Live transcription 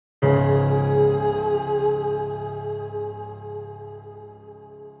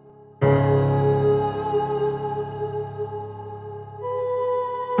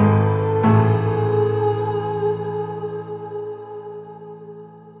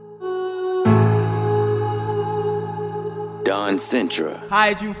Don Centra.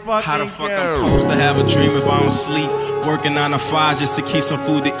 How'd you fucking How the fuck I'm supposed to have a dream if I don't sleep? Working 9 to 5 just to keep some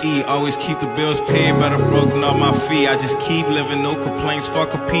food to eat. Always keep the bills paid, better broken off my feet. I just keep living, no complaints,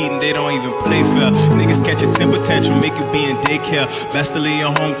 fuck competing. They don't even play fair. Niggas catch a temper tantrum, make you be in daycare. Best to leave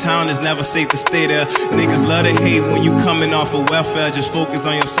your hometown, it's never safe to stay there. Niggas love to hate when you coming off of welfare. Just focus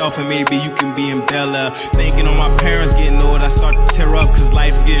on yourself and maybe you can be in Bel Air. Thinking on my parents getting old, I start to tear up. Cause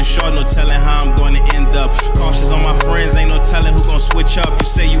life's getting short, no telling how I'm gonna end up. Cautious on my friends, ain't no telling who gon' switch up. You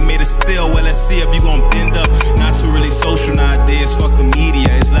say you made it still, well let's see if you gon' bend up. Not too really social nowadays, fuck the media.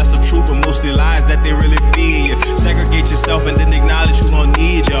 It's less of truth but mostly lies that they really feed you. Segregate yourself and then acknowledge who gon'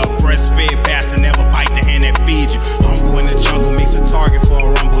 need you. A breastfed bastard never bite the hand that feeds you. Humble in the jungle makes a target for a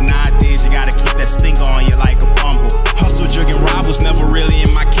rumble. Nowadays you gotta keep that stinger on you like a bumble. Hustle, drug, and rob was never really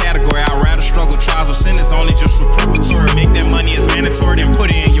in my category. I'd rather struggle, trials or sin is only just for preparatory. Make that money as mandatory, then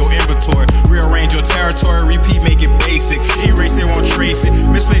put it in your inventory. Rearrange your territory, repeat